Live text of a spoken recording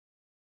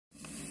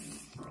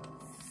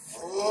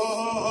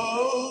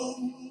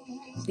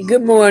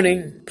Good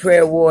morning,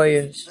 prayer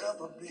warriors.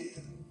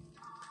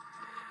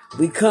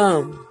 We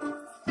come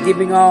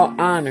giving all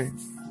honor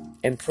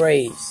and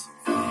praise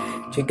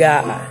to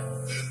God.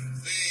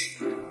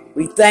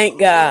 We thank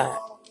God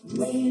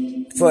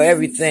for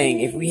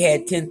everything. If we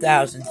had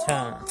 10,000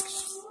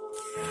 tongues,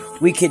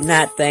 we could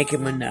not thank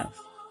Him enough.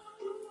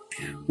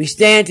 We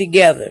stand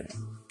together,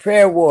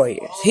 prayer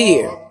warriors,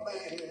 here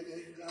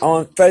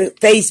on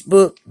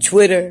Facebook,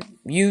 Twitter,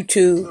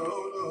 YouTube,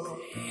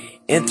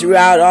 and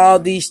throughout all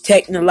these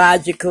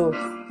technological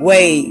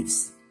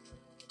waves.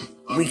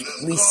 We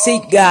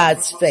seek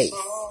God's face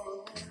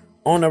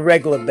on a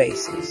regular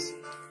basis.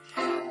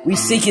 We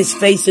seek His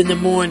face in the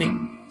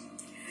morning.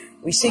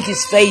 We seek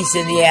His face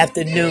in the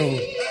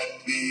afternoon.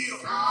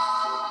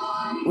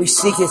 We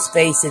seek His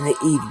face in the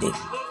evening.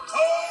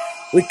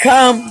 We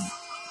come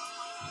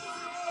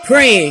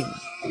praying.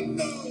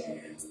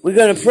 We're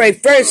going to pray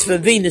first for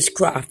Venus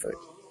Crawford,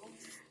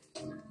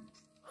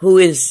 who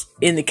is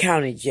in the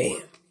county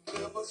jail.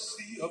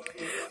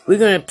 We're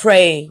going to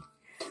pray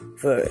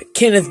for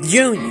Kenneth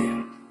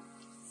Jr.,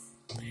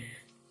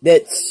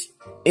 that's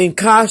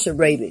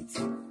incarcerated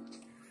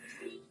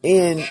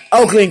in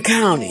Oakland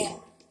County.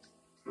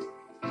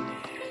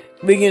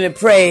 We're going to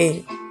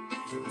pray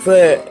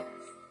for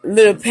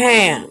little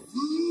Pam,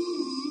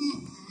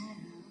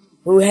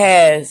 who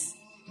has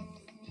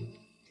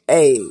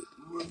a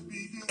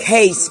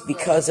case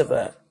because of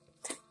a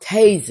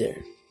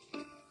taser.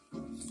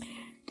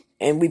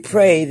 And we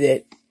pray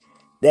that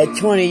that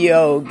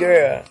 20-year-old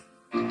girl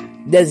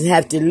doesn't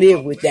have to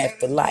live with that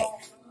for life.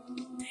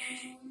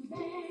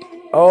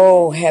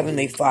 Oh,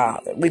 Heavenly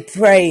Father, we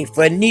pray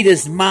for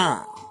Anita's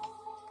mom,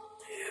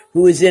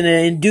 who is in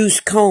an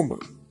induced coma.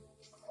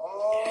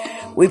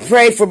 We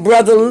pray for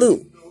Brother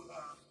Lou,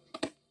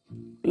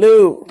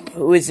 who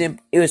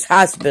was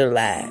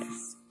hospitalized.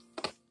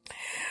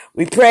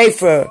 We pray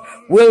for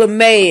Willa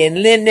Mae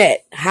and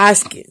Lynette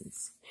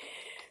Hoskins.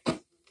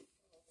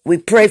 We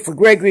pray for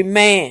Gregory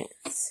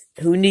Mans,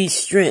 who needs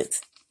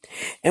strength.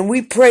 And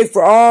we pray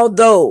for all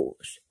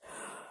those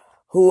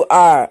who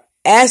are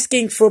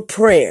asking for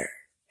prayer.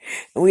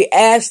 And we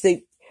ask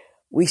that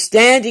we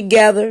stand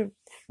together.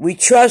 We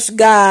trust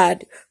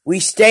God.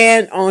 We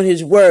stand on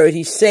His word.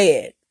 He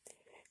said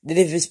that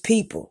if His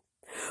people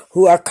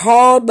who are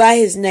called by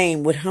His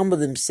name would humble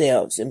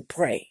themselves and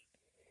pray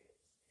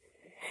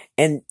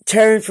and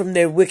turn from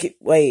their wicked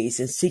ways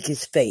and seek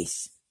His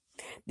face,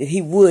 that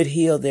He would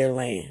heal their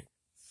land.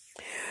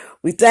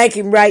 We thank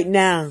Him right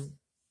now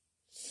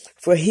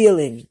for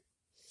healing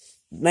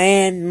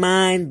man,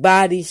 mind,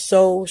 body,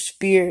 soul,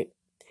 spirit,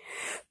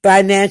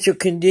 financial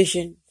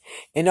condition,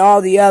 and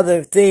all the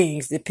other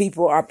things that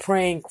people are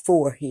praying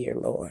for here,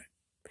 Lord.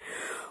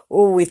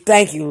 Oh, we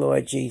thank You,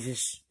 Lord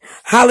Jesus.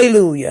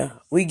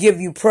 Hallelujah. We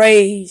give You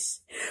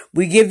praise.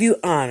 We give You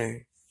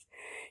honor.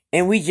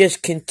 And we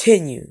just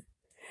continue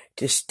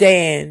to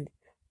stand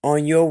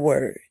on Your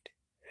word.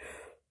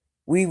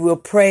 We will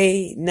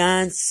pray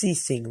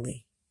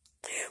non-ceasingly.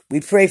 We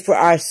pray for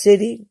our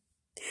city,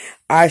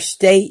 our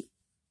state,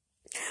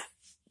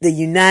 the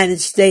United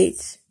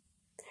States,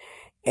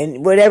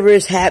 and whatever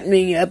is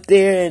happening up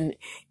there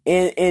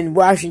in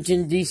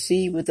Washington,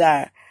 D.C. with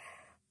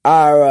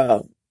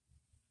our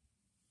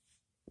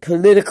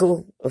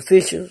political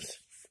officials.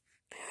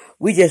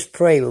 We just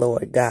pray,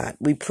 Lord God.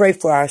 We pray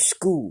for our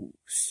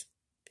schools.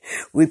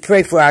 We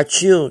pray for our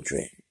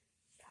children.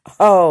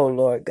 Oh,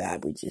 Lord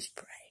God, we just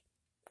pray.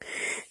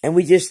 And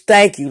we just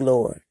thank You,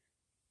 Lord,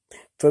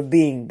 for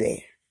being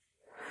there.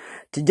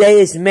 Today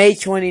is May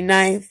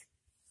 29th,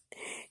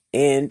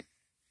 and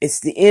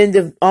it's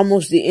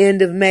almost the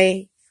end of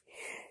May.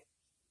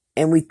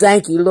 And we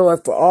thank You,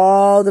 Lord, for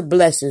all the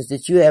blessings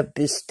that You have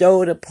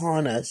bestowed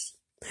upon us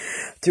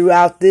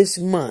throughout this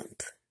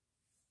month,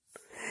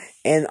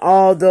 and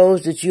all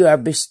those that You are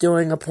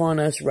bestowing upon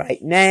us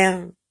right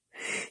now,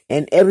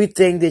 and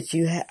everything that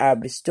You are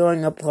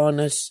bestowing upon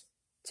us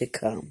to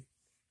come.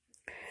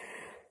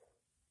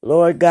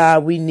 Lord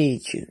God, we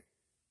need You.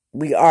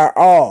 We are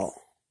all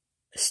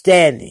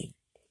standing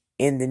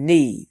in the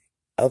need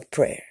of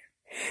prayer.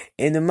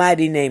 In the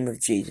mighty name of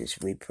Jesus,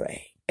 we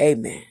pray.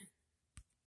 Amen.